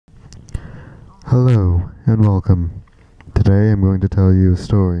Hello and welcome. Today I'm going to tell you a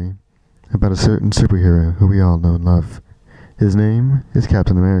story about a certain superhero who we all know and love. His name is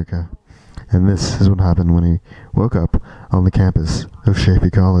Captain America, and this is what happened when he woke up on the campus of Chaffey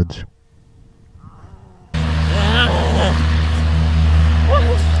College.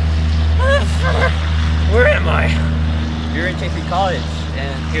 Where am I? You're in Chaffey College,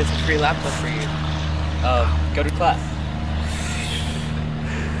 and here's a free laptop for you. Go to class.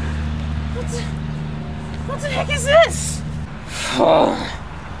 What the heck is this? Oh,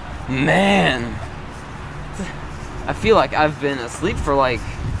 man. I feel like I've been asleep for like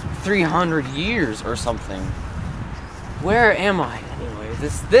 300 years or something. Where am I anyway?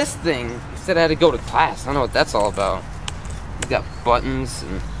 This thing, you said I had to go to class. I don't know what that's all about. It's got buttons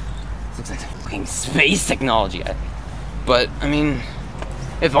and it looks like fucking space technology. But, I mean,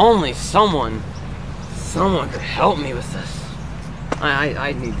 if only someone could help me with this.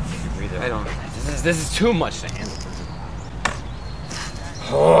 I need to take a breather. I don't. This is too much to handle.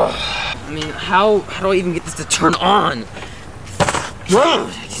 Oh, I mean, how do I even get this to turn on?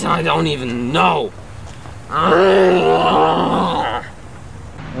 I don't even know.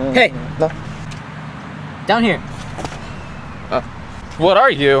 Hey, down here. What are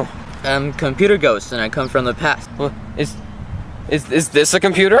you? I'm Computer Ghost, and I come from the past. What, is this a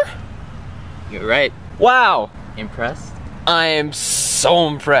computer? You're right. Wow. Impressed? I am so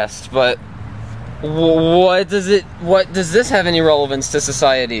impressed, but what does this have any relevance to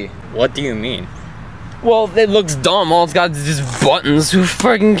society? What do you mean? Well, it looks dumb. All it's got is just buttons. Who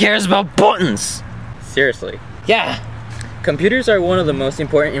freaking cares about buttons? Seriously? Yeah. Computers are one of the most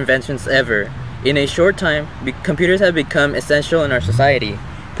important inventions ever. In a short time, computers have become essential in our society.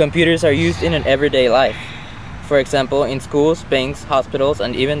 Computers are used in an everyday life. For example, in schools, banks, hospitals,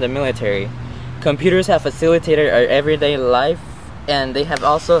 and even the military. Computers have facilitated our everyday life, and they have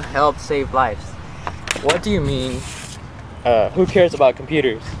also helped save lives. What do you mean? Who cares about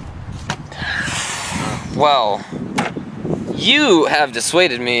computers? Well, you have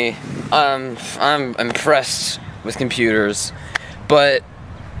dissuaded me. I'm impressed with computers, but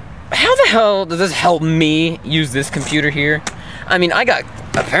how the hell does this help me use this computer here? I mean,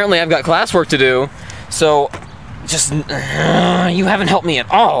 apparently I've got classwork to do, so just, you haven't helped me at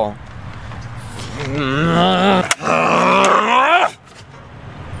all.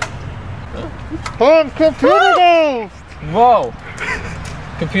 I'm Computer Ghost! Whoa!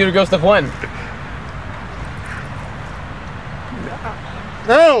 Computer Ghost of when?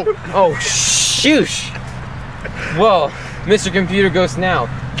 No! Oh, shoosh! Well, Mr. Computer Ghost now,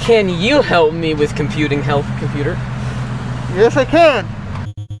 can you help me with computing health, computer? Yes, I can!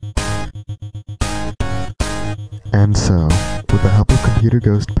 And so, with the help of Computer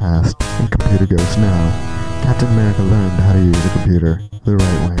Ghost Past and Computer Ghost Now, Captain America learned how to use a computer the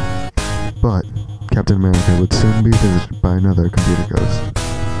right way. But Captain America would soon be visited by another computer ghost.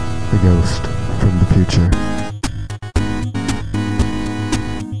 The ghost from the future.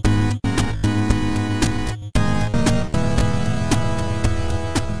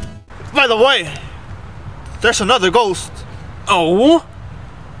 By the way, there's another ghost. Oh?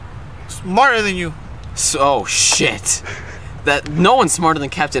 Smarter than you. Oh, shit. No one's smarter than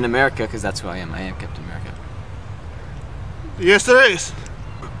Captain America, because that's who I am. I am Captain America. Yes, there is.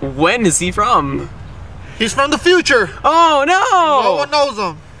 When is he from? He's from the future. Oh, no! No one knows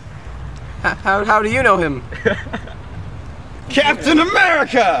him. How do you know him? Captain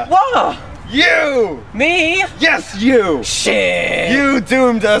America! Whoa! You! Me? Yes, you! Shit! You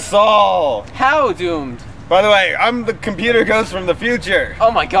doomed us all! How doomed? By the way, I'm the computer ghost from the future. Oh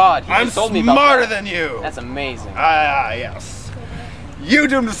my god, you I'm just told me about smarter that. than you! That's amazing. Yes. You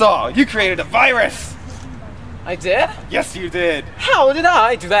doomed us all! You created a virus! I did? Yes, you did! How did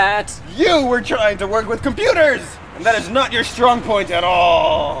I do that? You were trying to work with computers! And that is not your strong point at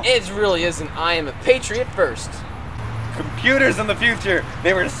all! It really isn't. I am a patriot first. Computers in the future,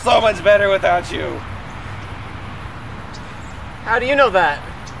 they were so much better without you. How do you know that?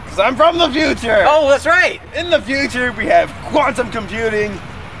 Because I'm from the future! Oh, that's right! In the future, we have quantum computing,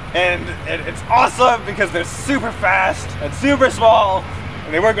 and it's awesome because they're super fast and super small,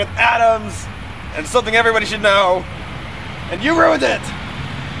 and they work with atoms, and something everybody should know, and you ruined it!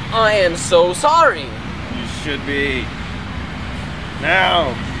 I am so sorry! You should be.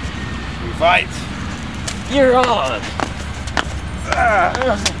 Now, we fight. You're on!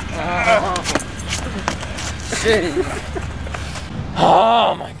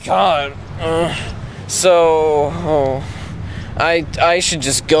 Oh my god. I should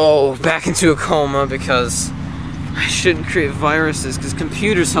just go back into a coma because I shouldn't create viruses because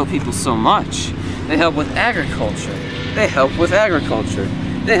computers help people so much. They help with agriculture.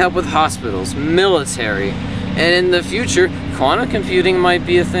 They help with hospitals, military, and in the future, quantum computing might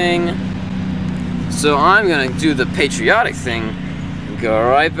be a thing. So I'm gonna do the patriotic thing and go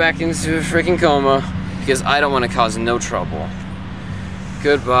right back into a freaking coma because I don't want to cause no trouble.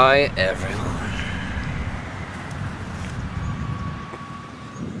 Goodbye, everyone.